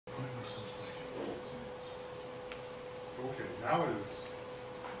Now it is.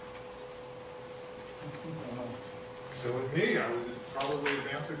 So with me, I was probably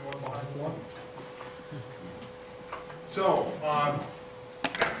advancing one behind one. So,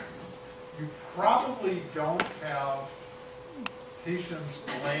 you probably don't have patients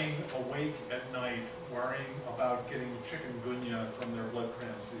laying awake at night worrying about getting chikungunya from their blood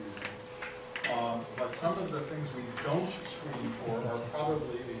transfusion. But some of the things we don't screen for are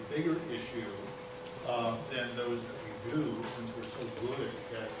probably a bigger issue than those that we do, since we're so good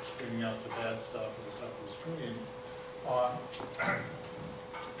at screening out the bad stuff and the stuff we screen.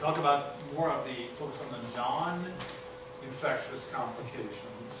 Talk about more of the, focus on the non-infectious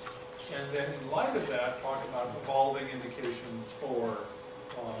complications. And then in light of that, talk about evolving indications for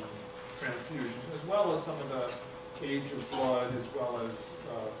transfusion, as well as some of the age of blood, as well as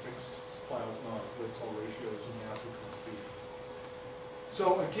fixed plasma blood cell ratios and acid transfusion.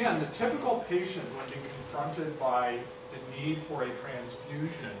 So again, the typical patient, when you're confronted by the need for a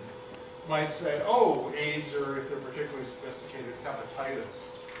transfusion, might say, oh, AIDS, or if they're particularly sophisticated,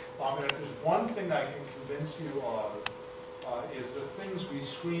 hepatitis. And if there's one thing I can convince you of, is the things we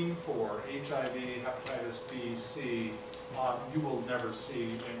screen for, HIV, hepatitis B, C, you will never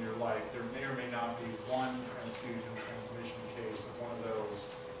see in your life. There may or may not be one transfusion transmission case of one of those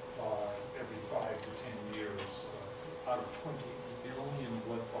every 5 to 10 years out of 20 million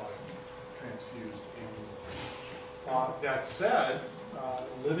blood clots transfused annually. That said,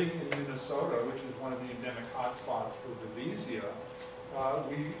 living in Minnesota, which is one of the endemic hotspots for Babesia,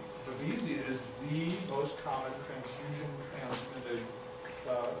 Babesia is the most common transfusion-transmitted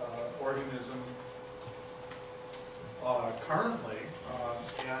organism currently,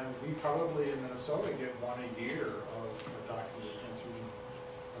 and we probably in Minnesota get one a year of documented transfusion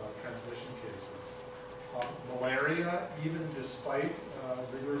transmission cases. Malaria, even despite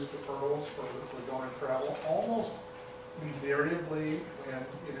rigorous deferrals for donor travel, almost invariably when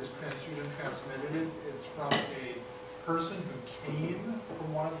it is transfusion transmitted, it's from a person who came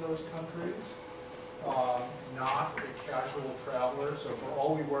from one of those countries, not a casual traveler. So for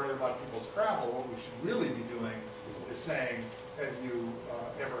all we worry about people's travel, what we should really be doing is saying, have you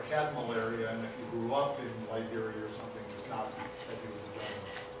ever had malaria, and if you grew up in Liberia or something, it's not that he was a donor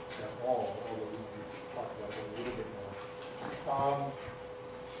at all, although we can talk about that a little bit more.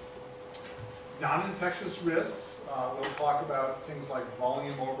 Non-infectious risks, we'll talk about things like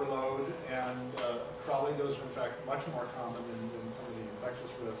volume overload, and probably those are in fact much more common than some of the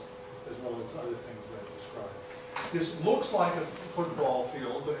infectious risks, as well as other things that I've described. This looks like a football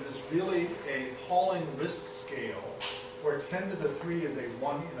field, but it is really a Pauling risk scale, where 10 to the 3 is a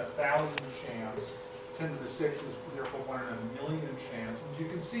 1 in 1,000 chance, 10 to the 6 is therefore 1 in a million chance. And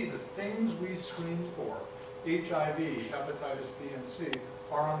you can see the things we screen for, HIV, hepatitis B and C,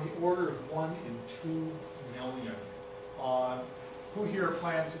 are on the order of 1 in 2 million. Who here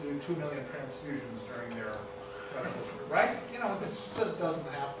plans to do 2 million transfusions during their medical career, right? You know, this just doesn't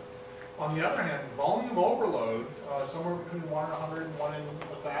happen. On the other hand, volume overload, somewhere between 1 in 100 and 1 in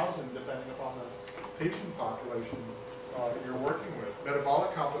 1,000, depending upon the patient population you're working with.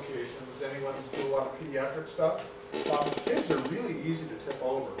 Metabolic complications, anyone who's doing a lot of pediatric stuff, kids are really easy to tip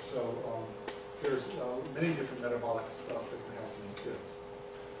over. So there's many different metabolic stuff that can happen in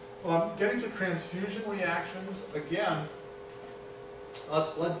kids. Getting to transfusion reactions, again,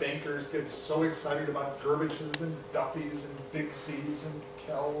 us blood bankers get so excited about Gerbiches and Duffys and Big C's and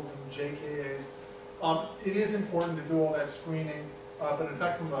Kells and JKAs. It is important to do all that screening, but in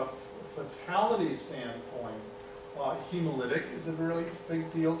fact from a fatality standpoint, hemolytic is a really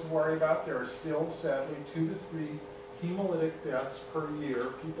big deal to worry about. There are still, sadly, 2 to 3 hemolytic deaths per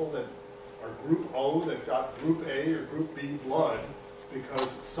year, people that are group O that got group A or group B blood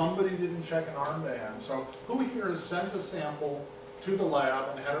because somebody didn't check an armband. So who here has sent a sample to the lab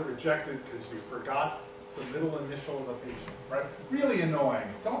and had it rejected because you forgot the middle initial of the patient, right? Really annoying.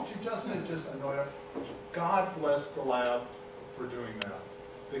 Doesn't it just annoy us? God bless the lab for doing that.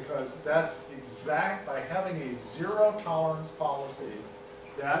 Because that's by having a zero tolerance policy,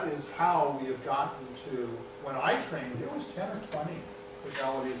 that is how we have gotten to, when I trained, it was 10 or 20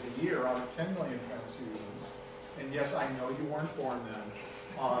 fatalities a year out of 10 million transfusions. And yes, I know you weren't born then.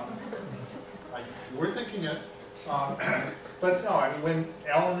 You were thinking it. But no, I mean, when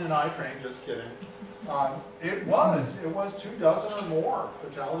Ellen and I trained, just kidding, it was 24 or more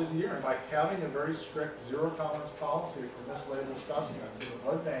fatalities a year. And by having a very strict zero tolerance policy for mislabeled specimens, and the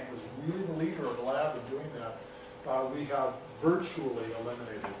blood bank was really the leader of the lab in doing that, we have virtually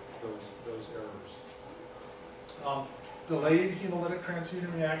eliminated those errors. Delayed hemolytic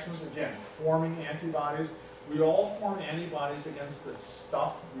transfusion reactions, again, forming antibodies. We all form antibodies against the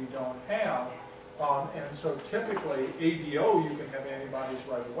stuff we don't have, And so typically, ABO, you can have antibodies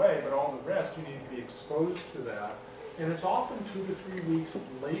right away, but all the rest, you need to be exposed to that. And it's often 2 to 3 weeks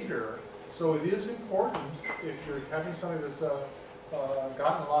later. So it is important, if you're having somebody that's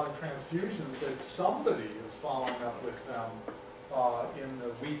gotten a lot of transfusions, that somebody is following up with them in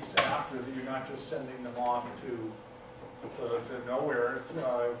the weeks after, that you're not just sending them off to nowhere. It's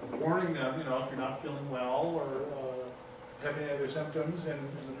warning them, if you're not feeling well or have any other symptoms, and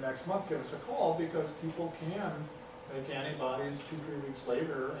in the next month give us a call, because people can make antibodies 2 or 3 weeks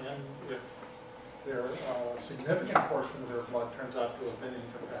later, and if their significant portion of their blood turns out to have been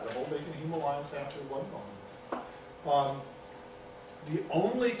incompatible, they can hemolyze after blood donor. The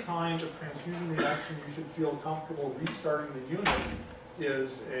only kind of transfusion reaction you should feel comfortable restarting the unit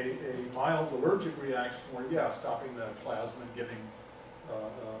is a mild allergic reaction where, yeah, stopping the plasma and giving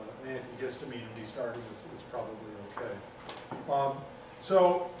an antihistamine and restarting is probably okay.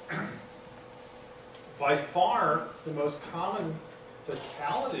 So, by far, the most common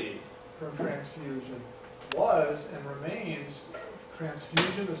fatality from transfusion was and remains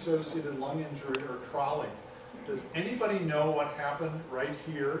transfusion-associated lung injury, or trolley. Does anybody know what happened right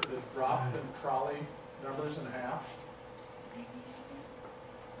here that dropped the trolley numbers in half?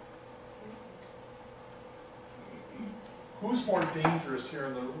 Who's more dangerous here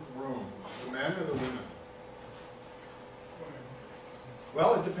in the room, the men or the women?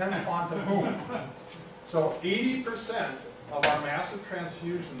 Well, it depends upon to whom. So 80% of our massive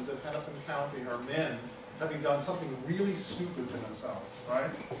transfusions at Hennepin County are men having done something really stupid to themselves, right?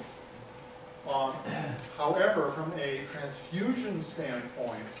 However, from a transfusion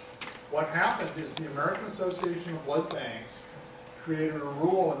standpoint, what happened is the American Association of Blood Banks created a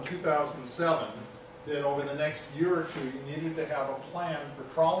rule in 2007 that over the next year or two you needed to have a plan for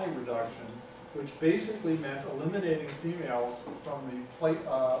trolley reduction, which basically meant eliminating females from the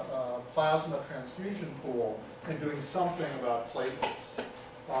plasma transfusion pool and doing something about platelets.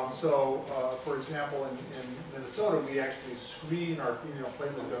 For example, in Minnesota, we actually screen our female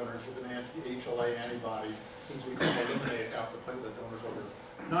platelet donors with an anti-HLA antibody, since we can eliminate half the platelet donors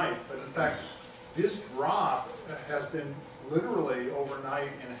overnight. But in fact, this drop has been literally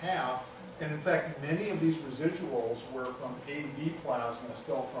overnight in half, and in fact, many of these residuals were from AB plasma,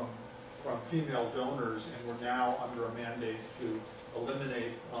 still from female donors, and we're now under a mandate to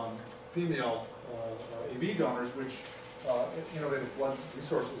eliminate female AB donors, which Innovative Blood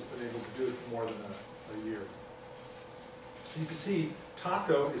Resources has been able to do for more than a year. You can see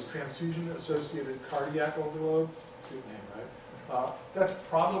TACO is transfusion-associated cardiac overload. Cute name, right? That's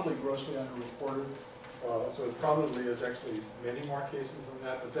probably grossly underreported. So it probably is actually many more cases than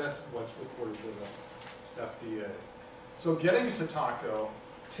that, but that's what's reported to the FDA. So getting to TACO,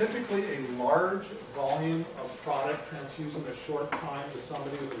 typically a large volume of product transfused in a short time to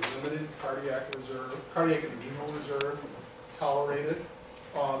somebody with a limited cardiac and renal reserve tolerated.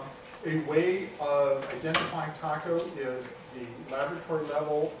 A way of identifying TACO is the laboratory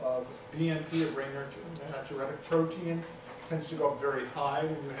level of BNP, or brain natriuretic protein, tends to go up very high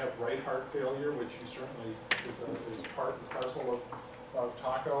when you have right heart failure, which you certainly is part and parcel of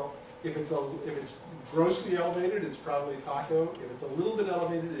TACO. If it's grossly elevated, it's probably TACO. If it's a little bit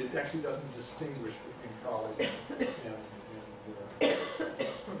elevated, it actually doesn't distinguish between trolley and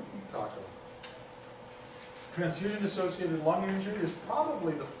TACO. Transfusion-associated lung injury is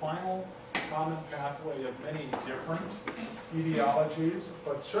probably the final common pathway of many different etiologies,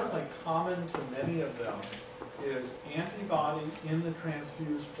 but certainly common to many of them is antibody in the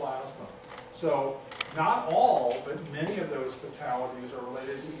transfused plasma. So not all, but many of those fatalities are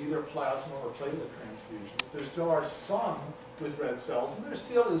related to either plasma or platelet transfusions. There still are some with red cells, and there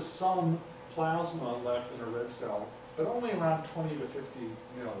still is some plasma left in a red cell, but only around 20 to 50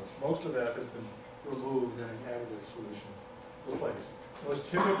 mils. Most of that has been removed and an additive solution replaced. Most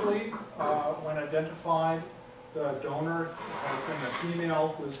typically, when identified, the donor has been a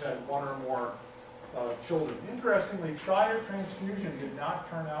female who's had one or more children. Interestingly, prior transfusion did not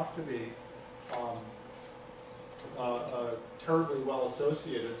turn out to be terribly well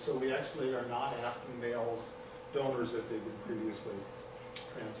associated, so we actually are not asking males donors if they've been previously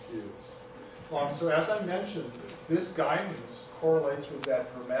transfused. So as I mentioned, this guidance correlates with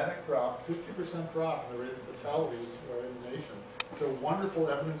that dramatic drop, 50% drop in the rate of fatalities in the nation. It's a wonderful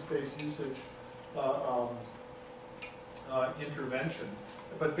evidence-based usage intervention.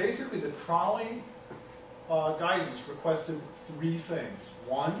 But basically the trolley guidance requested 3 things.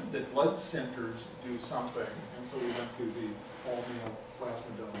 One, that blood centers do something, and so we went to the all-male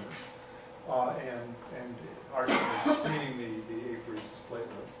plasma donors, and are screening the apheresis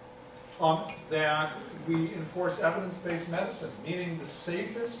platelets. that we enforce evidence-based medicine, meaning the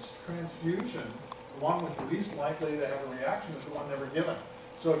safest transfusion, the one with the least likely to have a reaction, is the one never given.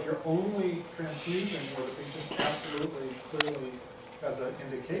 So if your only transfusion where the patient absolutely clearly has an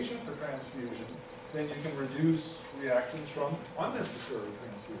indication for transfusion, then you can reduce reactions from unnecessary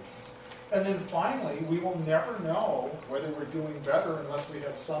transfusions. And then finally, we will never know whether we're doing better unless we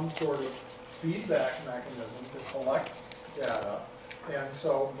have some sort of feedback mechanism to collect data. And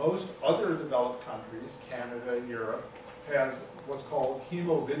so most other developed countries, Canada, Europe, has what's called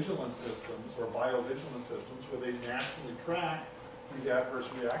hemovigilance systems or biovigilance systems where they nationally track these adverse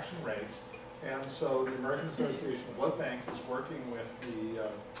reaction rates. And so the American Association of Blood Banks is working with the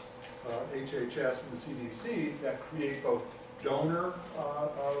HHS and the CDC that create both donor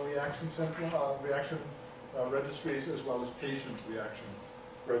reaction registries as well as patient reaction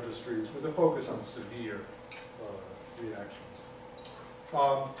registries with a focus on severe reactions.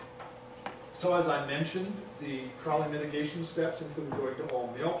 So as I mentioned, the trolley mitigation steps include going to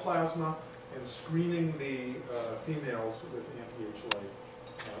all male plasma and screening the females with anti-HLA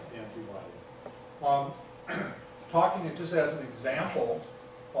antibody. Talking it just as an example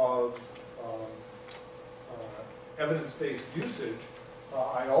of evidence-based usage,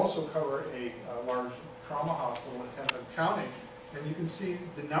 I also cover a large trauma hospital in Hennepin County, and you can see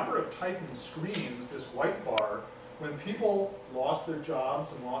the number of Titan screens, this white bar. When people lost their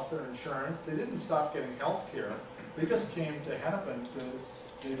jobs and lost their insurance, they didn't stop getting health care. They just came to Hennepin because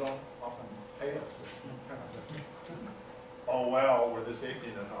they don't often pay us. Oh well, we're the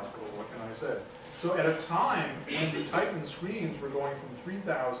safety net hospital, what can I say? So at a time when the Titan screens were going from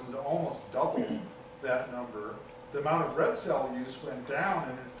 3,000 to almost double that number, the amount of red cell use went down,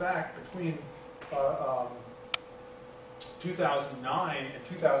 and in fact, between 2009 and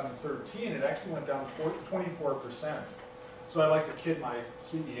 2013, it actually went down 24%. So I like to kid my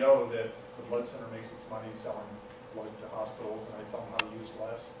CEO that the blood center makes its money selling blood to hospitals, and I tell them how to use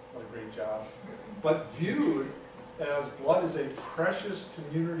less. What a great job. But viewed as blood is a precious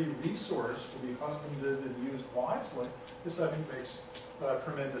community resource to be husbanded and used wisely, this I think makes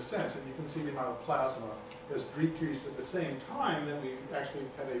tremendous sense. And you can see the amount of plasma has decreased at the same time that we actually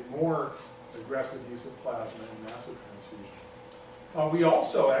had a more aggressive use of plasma in massive transfusion. We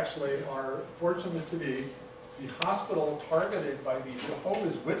also actually are fortunate to be the hospital targeted by the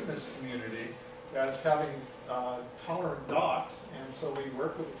Jehovah's Witness community as having tolerant docs, and so we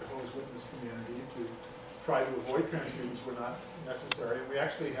work with the Jehovah's Witness community to try to avoid transfusions where not necessary. And we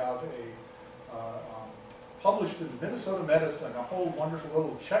actually have published in Minnesota Medicine a whole wonderful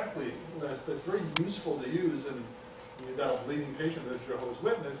little checklist that's very useful to use, and when you've got a bleeding patient that's Jehovah's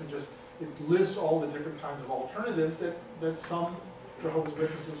Witness, and just it lists all the different kinds of alternatives that some Jehovah's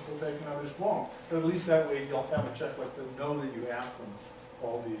Witnesses will take and others won't. But at least that way you'll have a checklist that know that you asked them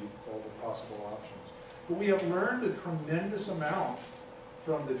all the possible options. But we have learned a tremendous amount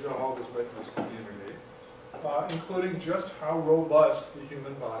from the Jehovah's Witness community, including just how robust the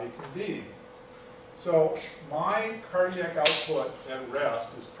human body can be. So my cardiac output at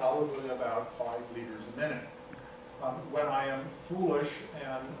rest is probably about 5 liters a minute. When I am foolish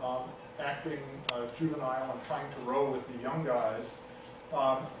and acting juvenile and trying to row with the young guys,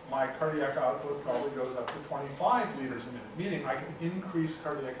 my cardiac output probably goes up to 25 liters a minute, meaning I can increase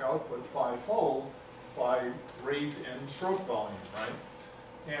cardiac output 5-fold by rate and stroke volume, right?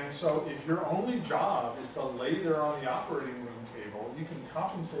 And so if your only job is to lay there on the operating room table, you can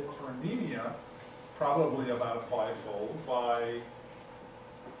compensate for anemia probably about 5-fold by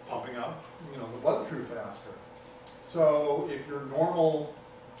pumping up, the blood through faster. So if your normal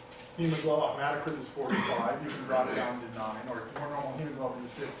hematocrit is 45, you can drop it down to 9, or if your normal hemoglobin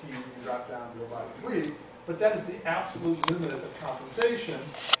is 15, you can drop down to about 3. But that is the absolute limit of compensation,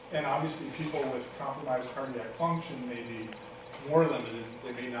 and obviously people with compromised cardiac function may be more limited.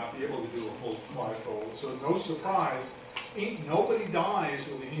 They may not be able to do a full 5-fold. So no surprise, nobody dies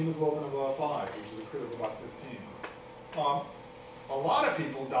with a hemoglobin above 5, which is a crit of about 15. A lot of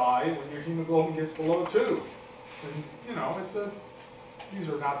people die when your hemoglobin gets below 2. And, these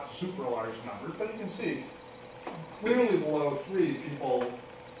are not super large numbers, but you can see clearly below 3, people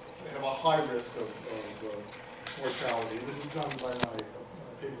have a high risk of mortality. This is done by my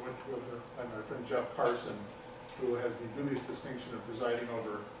my friend Jeff Carson, who has the dubious distinction of presiding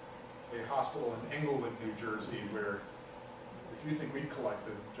over a hospital in Englewood, New Jersey, where if you think we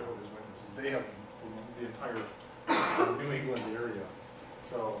collected Jehovah's Witnesses, they have from the entire New England area.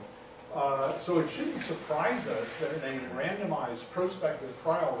 So it shouldn't surprise us that in a randomized prospective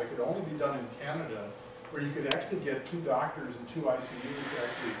trial that could only be done in Canada, where you could actually get 2 doctors and 2 ICUs to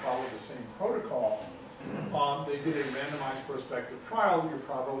actually follow the same protocol, They did a randomized prospective trial. You're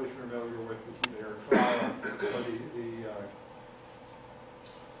probably familiar with the HUBER trial,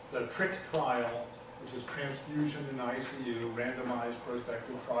 or the TRICK trial, which is transfusion in ICU, randomized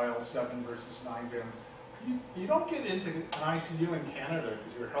prospective trial, 7 versus 9 grams. You don't get into an ICU in Canada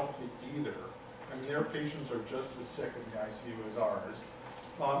because you're healthy either. I mean, their patients are just as sick in the ICU as ours.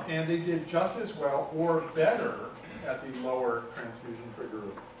 And they did just as well or better at the lower transfusion trigger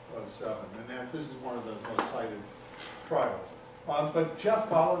of 7. And this is one of the most cited trials. But Jeff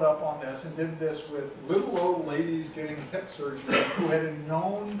followed up on this and did this with little old ladies getting hip surgery who had a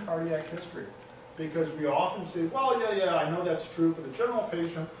known cardiac history. Because we often say, well, yeah, I know that's true for the general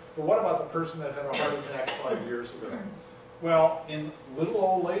patient, but what about the person that had a heart attack 5 years ago? Well, in little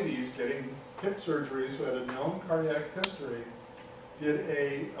old ladies getting hip surgeries who had a known cardiac history, did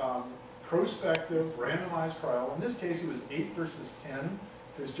a prospective randomized trial. In this case, it was 8 versus 10,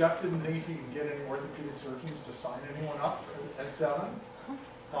 because Jeff didn't think he could get any orthopedic surgeons to sign anyone up at 7.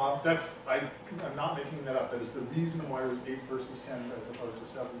 I'm not making that up. That is the reason why it was 8 versus 10 as opposed to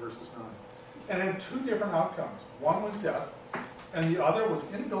 7 versus 9. And it had 2 different outcomes. One was death, and the other was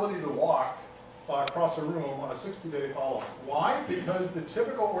inability to walk across a room on a 60-day follow-up. Why? Because the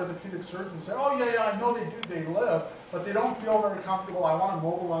typical orthopedic surgeon said, oh yeah, I know they live, but they don't feel very comfortable. I want to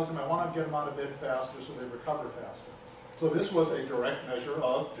mobilize them. I want to get them out of bed faster so they recover faster. So this was a direct measure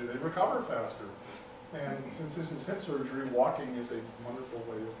of, do they recover faster? And since this is hip surgery, walking is a wonderful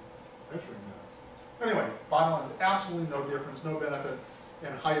way of measuring that. Anyway, bottom line is absolutely no difference, no benefit,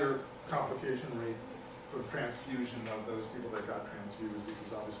 and higher complication rate for transfusion of those people that got transfused, which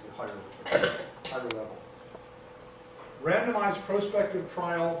is obviously higher level. Randomized prospective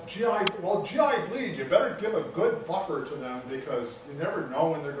trial, GI bleed, you better give a good buffer to them because you never know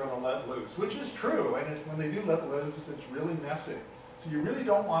when they're going to let loose, which is true, and when they do let loose, it's really messy. So you really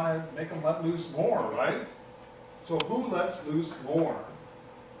don't want to make them let loose more, right? So who lets loose more?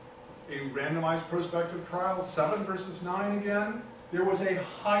 A randomized prospective trial, 7 versus 9 again. There was a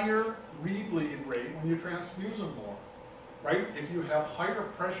higher rebleed rate when you transfuse them more, right? If you have higher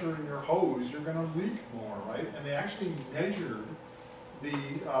pressure in your hose, you're going to leak more, right? And they actually measured the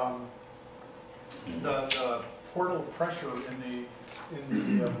portal pressure in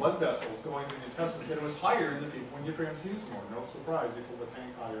the blood vessels going to the intestines, and it was higher in the people when you transfuse more. No surprise, if the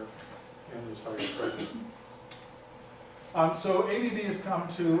tank higher and there's higher pressure. So ABB has come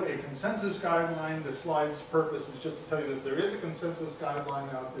to a consensus guideline. The slide's purpose is just to tell you that there is a consensus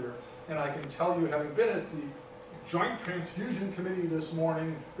guideline out there, and I can tell you, having been at the Joint Transfusion Committee this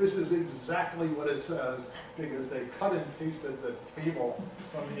morning, this is exactly what it says, because they cut and pasted the table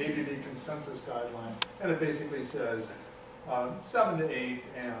from the ABB consensus guideline, and it basically says 7 to 8,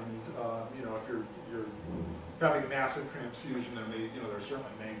 and if you're having massive transfusion, there are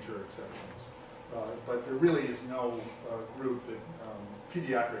certainly major exceptions. But there really is no group that,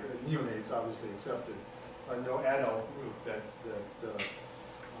 pediatric, neonates obviously accepted, no adult group that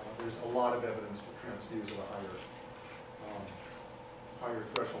there's a lot of evidence to transfuse at a higher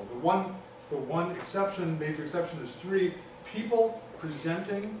threshold. The one exception, major exception, is 3 people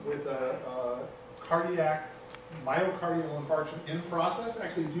presenting with a cardiac myocardial infarction in process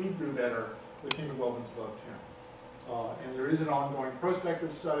actually do better with hemoglobins above 10. And there is an ongoing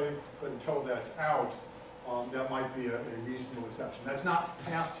prospective study, but until that's out, that might be a reasonable exception. That's not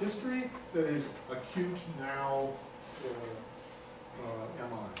past history, that is acute now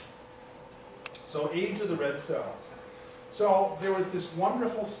MI. So age of the red cells. So there was this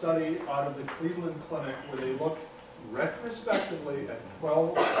wonderful study out of the Cleveland Clinic where they looked retrospectively at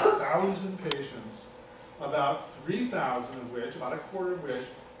 12,000 patients, about 3,000 of which, about a quarter of which,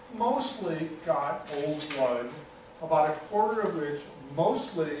 mostly got old blood, about a quarter of which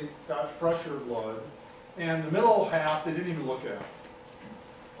mostly got fresher blood, and the middle half they didn't even look at.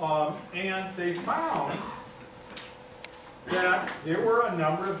 And they found that there were a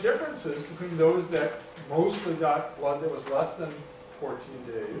number of differences between those that mostly got blood that was less than 14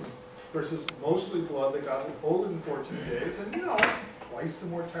 days versus mostly blood that got older than 14 days. And twice the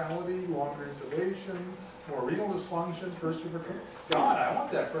mortality, longer intubation, more renal dysfunction, first year. God, I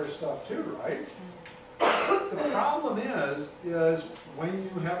want that first stuff too, right? The problem is when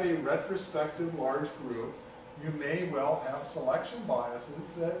you have a retrospective large group, you may well have selection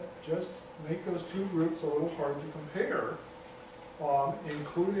biases that just make those 2 groups a little hard to compare,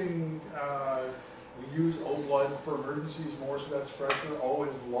 including we use O blood for emergencies more, so that's fresher. O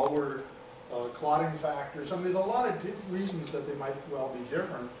has lower clotting factors. I mean, there's a lot of reasons that they might well be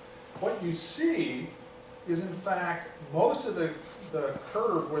different. What you see is, in fact, most of the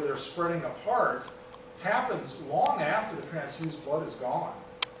curve where they're spreading apart happens long after the transfused blood is gone.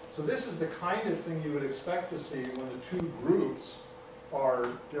 So this is the kind of thing you would expect to see when the two groups are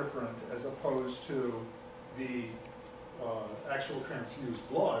different as opposed to the actual transfused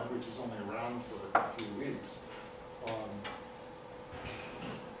blood, which is only around for a few weeks.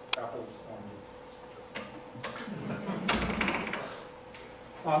 Apples, oranges.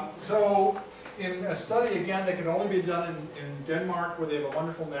 So in a study, again, that can only be done in Denmark, where they have a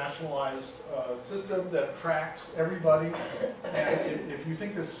wonderful nationalized system that tracks everybody. And if you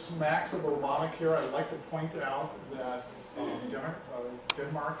think this smacks of Obamacare, I'd like to point out that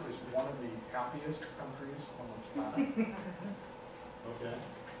Denmark is one of the happiest countries on the planet. Okay,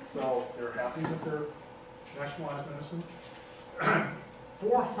 so they're happy with their nationalized medicine.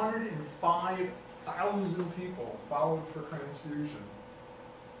 405,000 people followed for transfusion.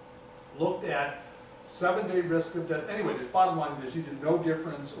 Looked at 7-day risk of death. Anyway, the bottom line is either no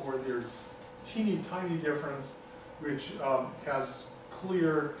difference or there's teeny tiny difference, which has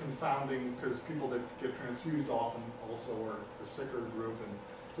clear confounding, because people that get transfused often also are the sicker group, and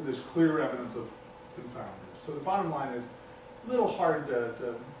so there's clear evidence of confounders. So the bottom line is a little hard to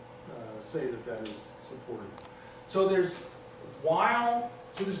say that that is supported. So there's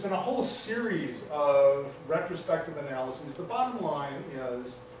been a whole series of retrospective analyses. The bottom line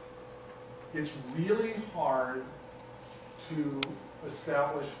is it's really hard to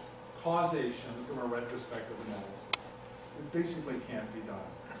establish causation from a retrospective analysis. It basically can't be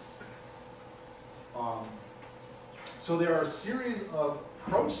done. So there are a series of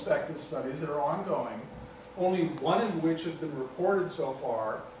prospective studies that are ongoing, only one of which has been reported so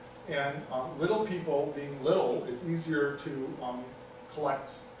far, and little people being little, it's easier to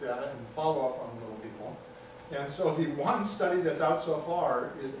collect data and follow up on little people. And so the one study that's out so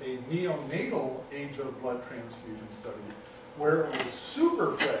far is a neonatal age of blood transfusion study, where it was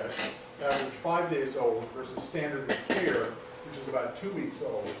super fresh, average 5 days old, versus standard of care, which is about 2 weeks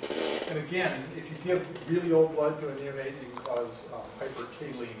old. And again, if you give really old blood to a neonate, you can cause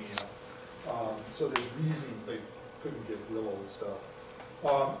hyperkalemia. So there's reasons they couldn't give real old stuff.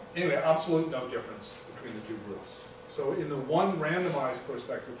 Anyway, absolute no difference between the two groups. So in the one randomized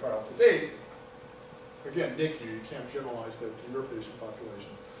prospective trial to date, again, NICU, you can't generalize that to your patient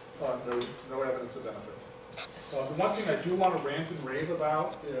population. No evidence of benefit. The one thing I do want to rant and rave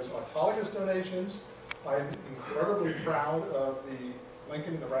about is autologous donations. I'm incredibly proud of the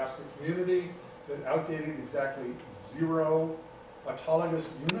Lincoln, Nebraska community that outdated exactly 0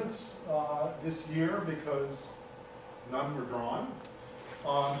 autologous units this year because none were drawn.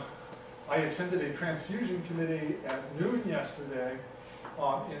 I attended a transfusion committee at noon yesterday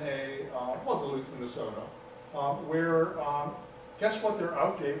in Duluth, Minnesota, where guess what their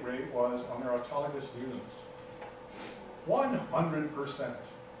outdate rate was on their autologous units? 100%.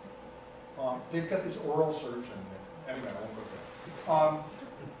 They've got this oral surgeon. Anyway, I won't go there.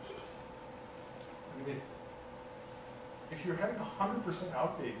 I mean, if you're having 100%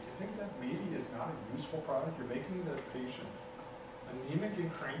 outdate, you think that maybe is not a useful product? You're making the patient anemic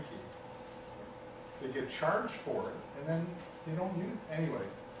and cranky. They get charged for it, and then they don't use it. Anyway,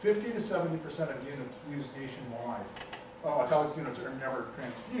 50 to 70% of units used nationwide. Autologous units are never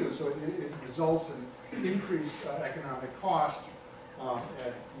transfused, so it results in increased economic cost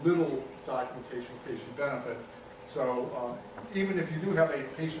at little documentation patient benefit. So even if you do have a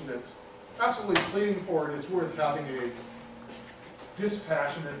patient that's absolutely pleading for it, it's worth having a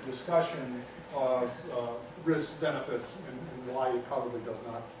dispassionate discussion of risks, benefits, and why it probably does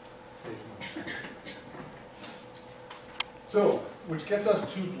not make much sense. So, which gets us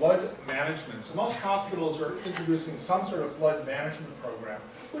to blood management. So most hospitals are introducing some sort of blood management program,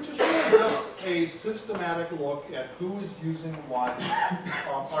 which is really just a systematic look at who is using what.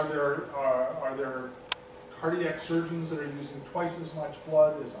 Are there cardiac surgeons that are using twice as much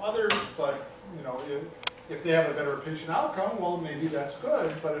blood as others? But if they have a better patient outcome, well, maybe that's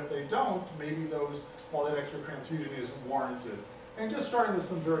good. But if they don't, maybe all that extra transfusion isn't warranted. And just starting with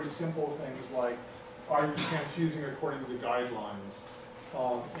some very simple things like, are you transfusing according to the guidelines?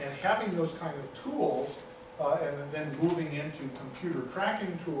 And having those kind of tools, and then moving into computer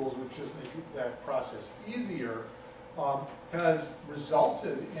tracking tools, which just make that process easier, has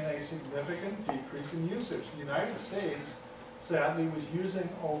resulted in a significant decrease in usage. The United States, sadly, was using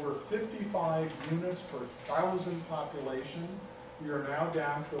over 55 units per 1,000 population. We are now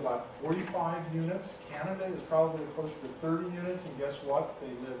down to about 45 units. Canada is probably closer to 30 units, and guess what?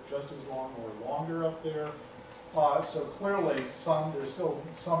 They live just as long or longer up there. So clearly, there's still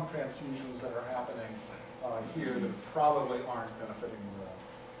some transfusions that are happening here that probably aren't benefiting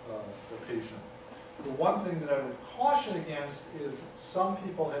the patient. The one thing that I would caution against is some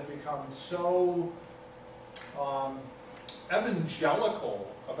people have become so evangelical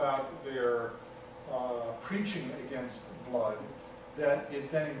about their preaching against blood, that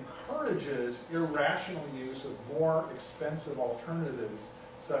it then encourages irrational use of more expensive alternatives,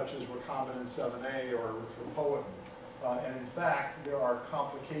 such as recombinant 7A or erythropoietin. And in fact, there are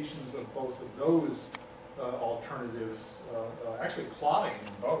complications of both of those alternatives, actually clotting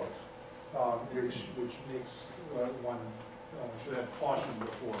in both, which makes one should have caution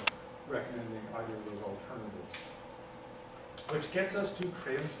before recommending either of those alternatives. Which gets us to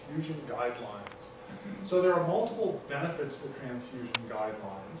transfusion guidelines. So there are multiple benefits to transfusion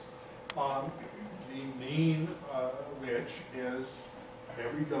guidelines. The main which is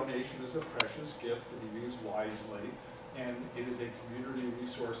every donation is a precious gift to be used wisely, and it is a community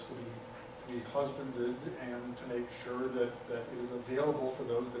resource to be husbanded and to make sure that it is available for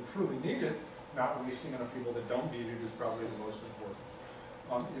those that truly need it. Not wasting it on people that don't need it is probably the most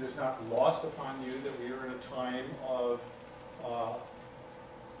important. It is not lost upon you that we are in a time of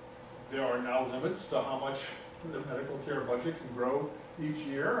there are now limits to how much the medical care budget can grow each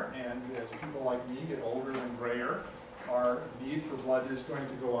year, and as people like me get older and grayer, our need for blood is going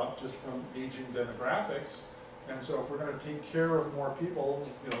to go up just from aging demographics. And so if we're going to take care of more people,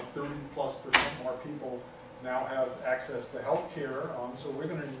 30+% more people now have access to health care, so we're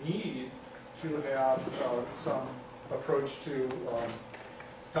going to need to have some approach to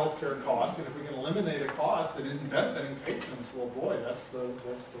healthcare cost, and if we can eliminate a cost that isn't benefiting patients, well, boy, that's the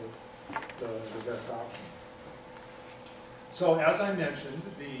best option. So, as I mentioned,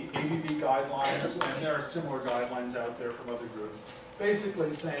 the ABB guidelines, and there are similar guidelines out there from other groups,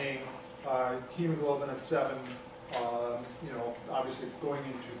 basically saying hemoglobin of 7. Obviously going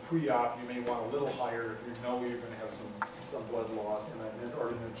into pre-op, you may want a little higher if you know you're going to have some blood loss, and I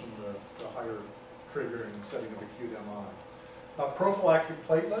already mentioned the higher trigger in the setting of acute MI. Prophylactic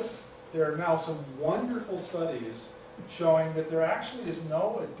platelets, there are now some wonderful studies showing that there actually is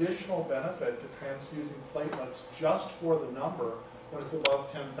no additional benefit to transfusing platelets just for the number when it's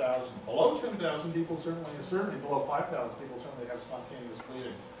above 10,000. Below 10,000 people certainly below 5,000 people certainly have spontaneous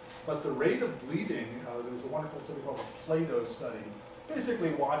bleeding. But the rate of bleeding, there was a wonderful study called the Plato study,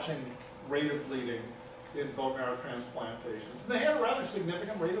 basically watching rate of bleeding in bone marrow transplant patients. And they had a rather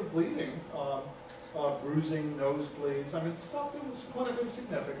significant rate of bleeding, bruising, nosebleeds. I mean, stuff that was clinically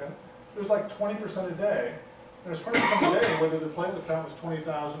significant. It was like 20% a day. And it was 20% a day whether the platelet count was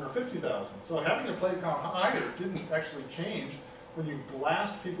 20,000 or 50,000. So having a platelet count higher didn't actually change when you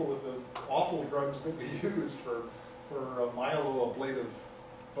blast people with the awful drugs that we use for myeloablative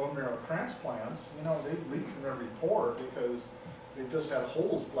bone marrow transplants. They leak from every pore because they've just had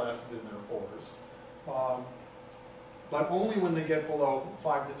holes blasted in their pores. But only when they get below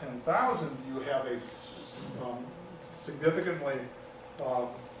 5 to 10,000 do you have a significantly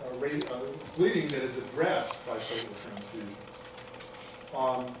rate of bleeding that is addressed by platelet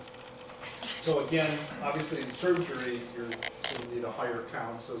transfusions. So again, obviously in surgery, you're going to need a higher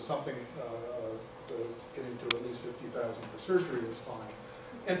count, so something getting to at least 50,000 for surgery is fine.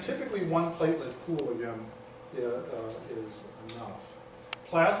 And typically one platelet pool, again, is enough.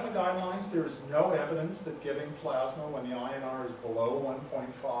 Plasma guidelines, there is no evidence that giving plasma when the INR is below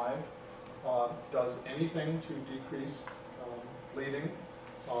 1.5 does anything to decrease bleeding.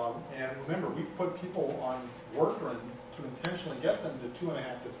 And remember, we put people on warfarin to intentionally get them to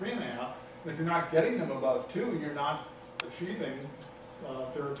 2.5 to 3.5. And if you're not getting them above 2, you're not achieving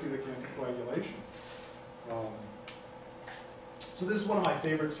therapeutic anticoagulation. So this is one of my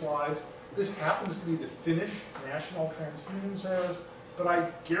favorite slides. This happens to be the Finnish National Transfusion Service, but I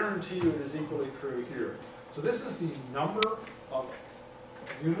guarantee you it is equally true here. So this is the number of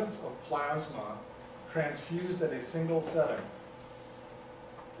units of plasma transfused at a single setting.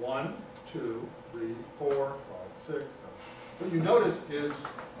 1, 2, 3, 4, 5, 6, 7. What you notice is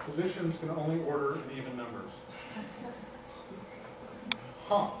physicians can only order in even numbers.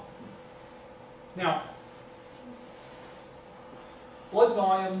 Now, blood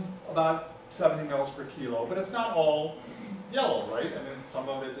volume about 70 mils per kilo, but it's not all yellow, right? I mean, some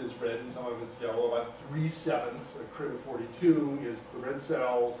of it is red and some of it's yellow. About 3/7, a crit of 42 is the red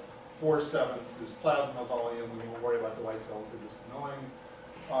cells, 4/7 is plasma volume. We won't worry about the white cells, they're just annoying.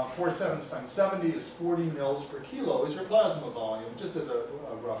 4/7 times 70 is 40 mils per kilo is your plasma volume, just as a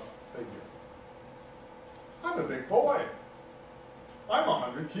rough figure. I'm a big boy. I'm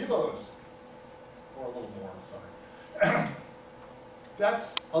 100 kilos, or a little more, sorry.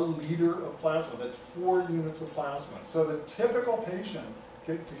 That's a liter of plasma. That's 4 units of plasma. So the typical patient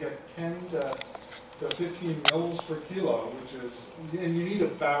to get 10 to 15 mils per kilo, which is, and you need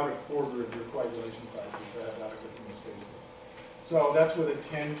about 1/4 of your coagulation factor to have adequate hemostasis. So that's where the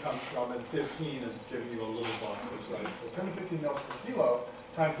 10 comes from, and 15 is giving you a little buffer, right? So 10 to 15 mils per kilo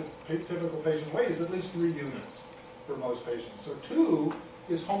times the typical patient weight is at least 3 units for most patients. So 2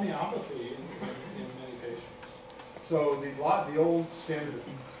 is homeopathy in many patients. So the old standard of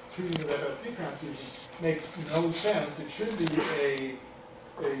 2 unit FFP transfusion makes no sense. It should be a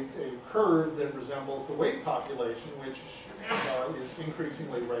curve that resembles the weight population, which is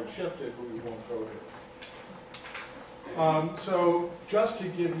increasingly right-shifted, but we won't go here. So just to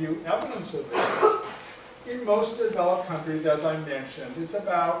give you evidence of this, in most developed countries, as I mentioned, it's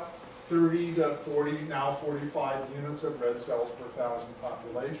about 30 to 40, now 45 units of red cells per 1,000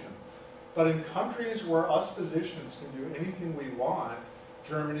 population. But in countries where us physicians can do anything we want,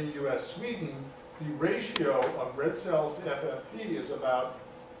 Germany, US, Sweden, the ratio of red cells to FFP is about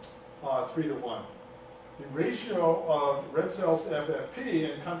 3 to 1. The ratio of red cells to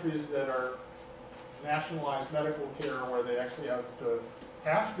FFP in countries that are nationalized medical care, where they actually have to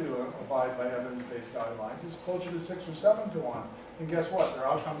abide by evidence-based guidelines, is closer to 6 or 7 to 1. And guess what? Their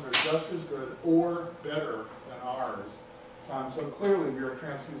outcomes are just as good or better than ours. So clearly we are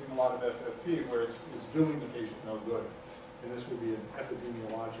transfusing a lot of FFP where it's doing the patient no good. And this would be an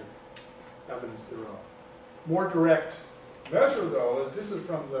epidemiologic evidence thereof. More direct measure, though, is this is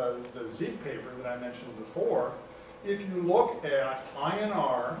from the Zeke paper that I mentioned before. If you look at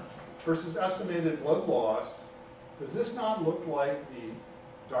INR versus estimated blood loss, does this not look like the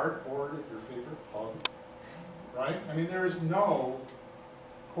dartboard at your favorite pub? Right? I mean, there is no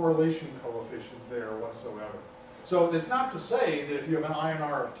correlation coefficient there whatsoever. So it's not to say that if you have an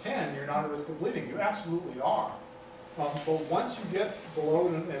INR of 10, you're not at risk of bleeding. You absolutely are. But once you get below,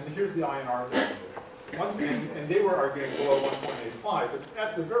 and here's the INR value, and they were arguing below 1.85, but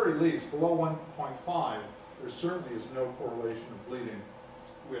at the very least, below 1.5, there certainly is no correlation of bleeding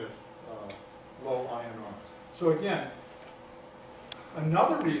with low INR. So again,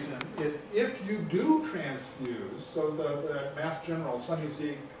 another reason is if you do transfuse, so the Mass General, Sonny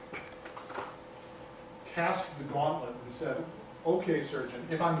Zeke, cast the gauntlet and said, okay, surgeon,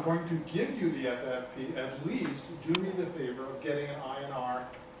 if I'm going to give you the FFP, at least do me the favor of getting an INR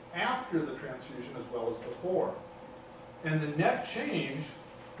after the transfusion as well as before. And the net change,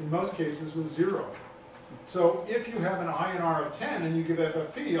 in most cases, was 0. So if you have an INR of 10 and you give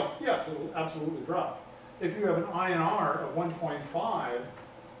FFP, yes, it will absolutely drop. If you have an INR of 1.5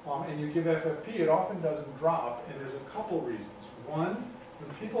 and you give FFP, it often doesn't drop, and there's a couple reasons. One,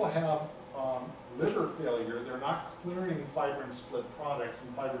 when people have liver failure, they're not clearing fibrin split products,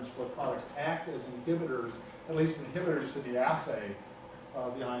 and fibrin split products act as inhibitors, at least inhibitors to the assay,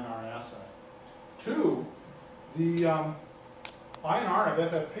 the INR assay. 2, the INR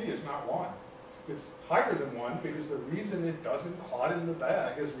of FFP is not 1. It's higher than 1 because the reason it doesn't clot in the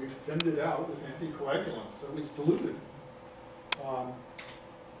bag is we've thinned it out with anticoagulants, so it's diluted.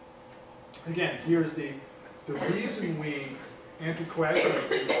 Again, here's the reason we anticoagulate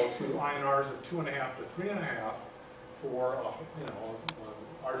people to INRs of 2.5 to 3.5 for an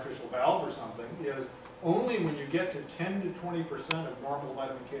artificial valve or something is only when you get to 10 to 20% of normal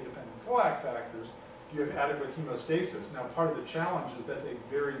vitamin K dependent coag factors do you have adequate hemostasis. Now part of the challenge is that's a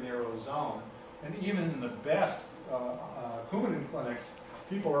very narrow zone, and even in the best Coumadin clinics,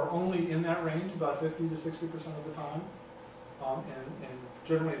 people are only in that range about 50 to 60% of the time, and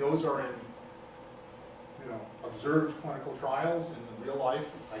generally those are in observed clinical trials. In the real life,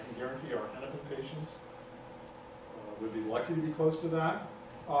 I can guarantee our Hennepin patients would be lucky to be close to that.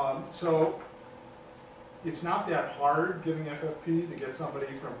 So it's not that hard giving FFP to get somebody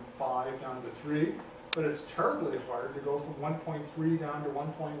from 5 down to 3, but it's terribly hard to go from 1.3 down to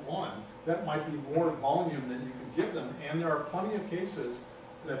 1.1. That might be more volume than you can give them, and there are plenty of cases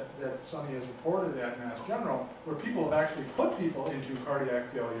that Sonny has reported at Mass General where people have actually put people into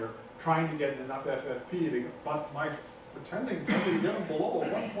cardiac failure trying to get enough FFP, but by pretending to get them below a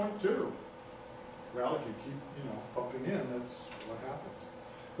 1.2. Well, if you keep, pumping in, that's what happens.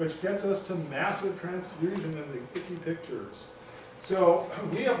 Which gets us to massive transfusion and the icky pictures. So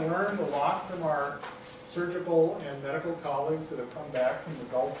we have learned a lot from our surgical and medical colleagues that have come back from the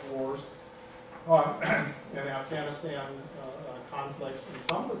Gulf Wars and Afghanistan conflicts, and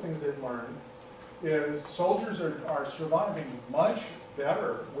some of the things they've learned is soldiers are surviving much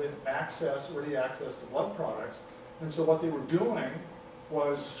better with ready access to blood products. And so what they were doing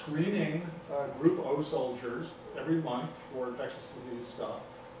was screening Group O soldiers every month for infectious disease stuff.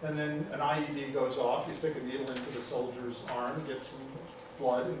 And then an IED goes off, you stick a needle into the soldier's arm, get some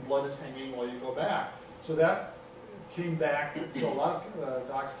blood, and blood is hanging while you go back. So that came back, so a lot of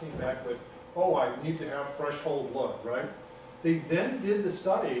docs came back with, oh, I need to have fresh whole blood, right? They then did the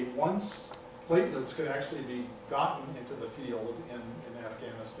study once platelets could actually be gotten into the field in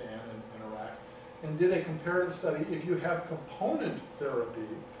Afghanistan and Iraq, and did a comparative study. If you have component therapy,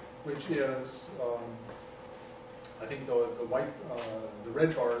 which is, I think the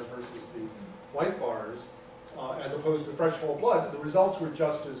red bars versus the white bars, as opposed to fresh whole blood, the results were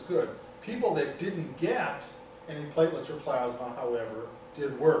just as good. People that didn't get any platelets or plasma, however,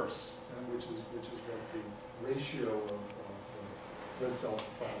 did worse, and which is what the ratio of red cells to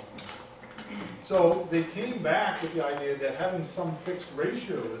plasma. So they came back with the idea that having some fixed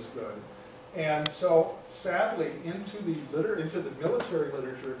ratio is good. And so, sadly, into the military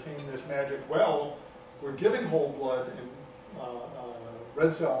literature came this magic, well, we're giving whole blood and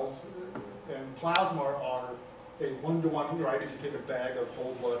red cells and plasma are a one-to-one, right? If you take a bag of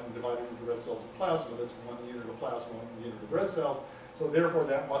whole blood and divide it into red cells and plasma, that's 1 unit of plasma, 1 unit of red cells. So therefore,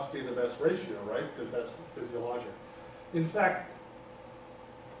 that must be the best ratio, right? Because that's physiologic. In fact,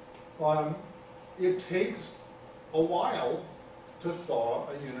 it takes a while to thaw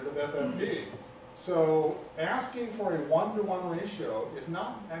a unit of FFP. So asking for a 1-to-1 ratio is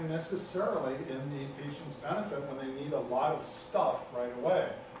not necessarily in the patient's benefit when they need a lot of stuff right away.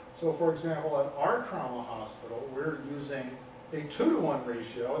 So for example, at our trauma hospital, we're using a 2-to-1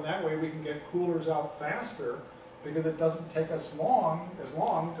 ratio, and that way we can get coolers out faster because it doesn't take us as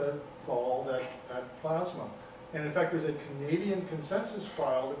long to thaw that plasma. And in fact, there's a Canadian consensus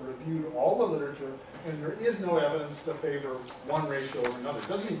trial that reviewed all the literature, and there is no evidence to favor one ratio over another. It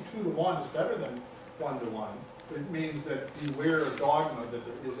doesn't mean 2-to-1 is better than 1-to-1. It means that beware of dogma that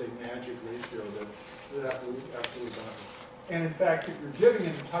there is a magic ratio that absolutely benefits. And in fact, if you're giving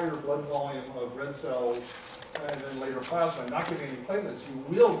an entire blood volume of red cells and then later plasma, and not giving any platelets, you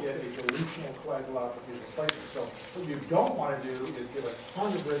will get a dilutional coagulopathy of the platelets. So what you don't want to do is give a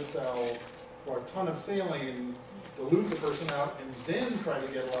ton of red cells or a ton of saline, dilute the person out, and then try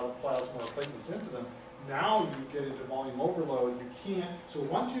to get a lot of plasma or platelets into them. Now you get into volume overload. You can't. So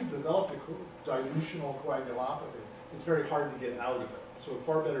once you've developed a dilutional coagulopathy, it's very hard to get out of it. So it's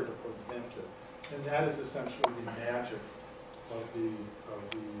far better to prevent it. And that is essentially the magic of the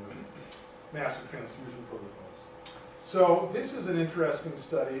massive transfusion protocols. So this is an interesting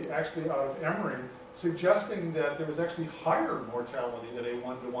study, actually out of Emory, suggesting that there was actually higher mortality at a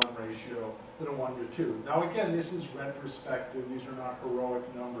 1-to-1 ratio than a 1-to-2. Now again, this is retrospective, these are not heroic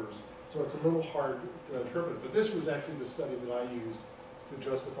numbers, so it's a little hard to interpret, but this was actually the study that I used to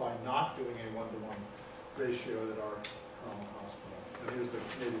justify not doing a 1-to-1 ratio at our trauma hospital. And here's the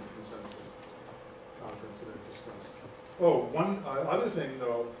Canadian consensus conference that I discussed. Oh, one other thing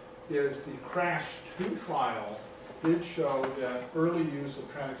though, is the CRASH-2 trial did show that early use of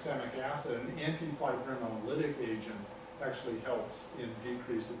tranexamic acid, an antifibrinolytic agent, actually helps in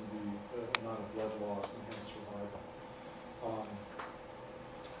decreasing the amount of blood loss and hence survival.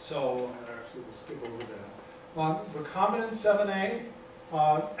 So, actually we'll skip over that. Recombinant 7A,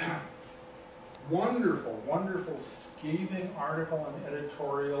 wonderful, scathing article and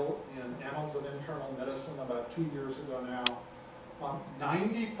editorial in Annals of Internal Medicine about 2 years ago now.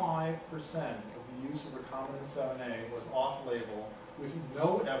 95% of the use of recombinant 7A was off-label with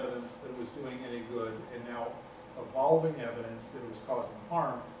no evidence that it was doing any good, and now evolving evidence that it was causing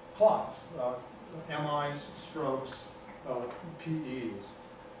harm. Clots, MIs, strokes, PEs.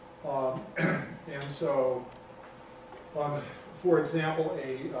 And so, for example,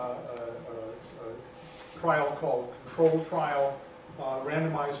 a trial called Control Trial,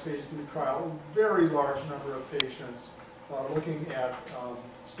 randomized phase 3 trial, very large number of patients, looking at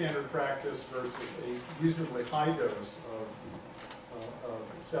standard practice versus a reasonably high dose of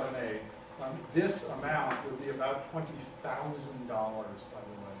 7A. This amount would be about $20,000, by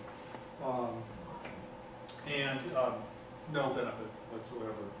the way, and no benefit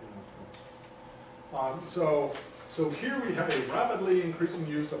whatsoever in the So here we have a rapidly increasing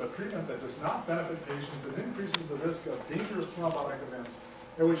use of a treatment that does not benefit patients and increases the risk of dangerous thrombotic events,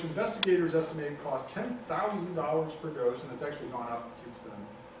 at which investigators estimate cost $10,000 per dose, and it's actually gone up since then.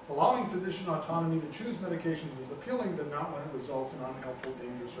 Allowing physician autonomy to choose medications is appealing, but not when it results in unhelpful,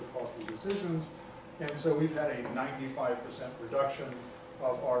 dangerous, or costly decisions. And so we've had a 95% reduction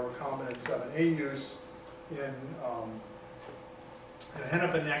of our recombinant 7A use in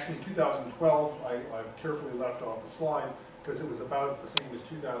Hennepin. Actually, in 2012, I've carefully left off the slide because it was about the same as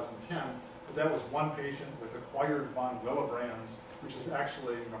 2010, but that was one patient with acquired von Willebrands, which is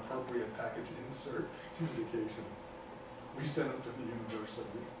actually an appropriate package insert indication. We sent them to the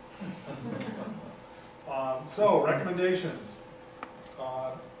university. So, recommendations.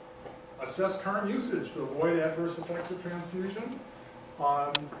 Assess current usage to avoid adverse effects of transfusion.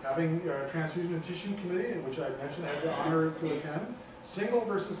 Having a transfusion and tissue committee, in which I mentioned I had the honor to attend, Single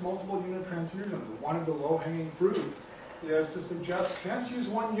versus multiple unit transfusions. One of the low-hanging fruit is to suggest transfuse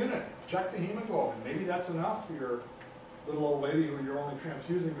 1 unit, check the hemoglobin. Maybe that's enough for your little old lady who you're only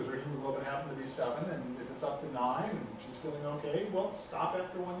transfusing because her hemoglobin happened to be 7, and if it's up to 9 and she's feeling okay, well, stop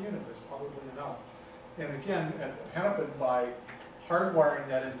after 1 unit. That's probably enough. And again, at Hennepin, by hardwiring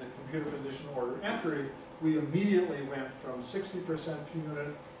that into computer physician order entry, we immediately went from 60% 2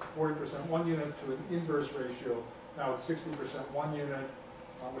 unit, 40% 1 unit to an inverse ratio. Now it's 60% 1 unit.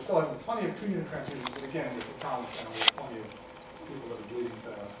 We're still having plenty of 2 unit transfusions, but again, with the common center, there's plenty of people that are bleeding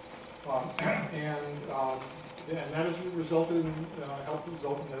fast. And that has resulted in, helped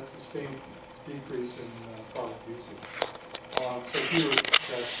result in that sustained decrease in product usage. So here,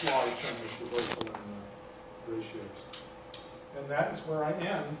 that slide showing this reversal in the ratios. And that is where I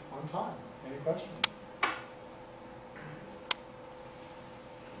am on time. Any questions?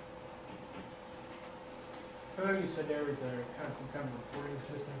 I know you said there was some kind of reporting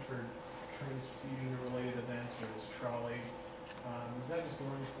system for transfusion-related events for this trolley. Is that just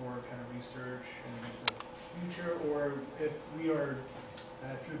going for kind of research and the future, or if we are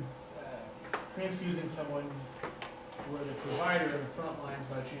transfusing someone where the provider in the front lines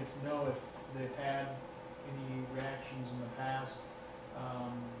by chance know if they've had any reactions in the past,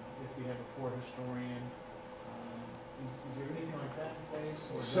 if we have a poor historian, is there anything like that in place?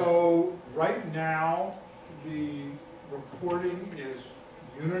 Or so right now, the reporting is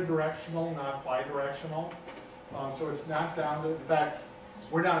unidirectional, not bidirectional. So it's not down to, in fact,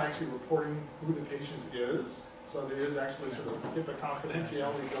 we're not actually reporting who the patient is. So there is actually sort of HIPAA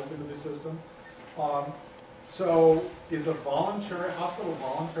confidentiality built into the system. So is a hospital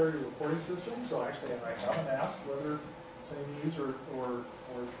voluntary reporting system. So actually I haven't asked whether St. E's or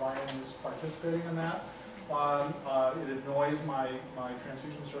Brian is participating in that. It annoys my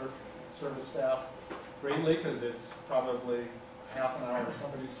transfusion service staff greatly because it's probably half an hour of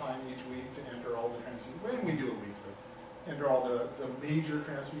somebody's time each week to enter all the transfusion, and we do it weekly, enter all the major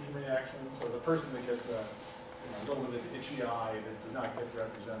transfusion reactions. So the person that gets a little bit of itchy eye that does not get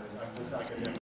represented, does not get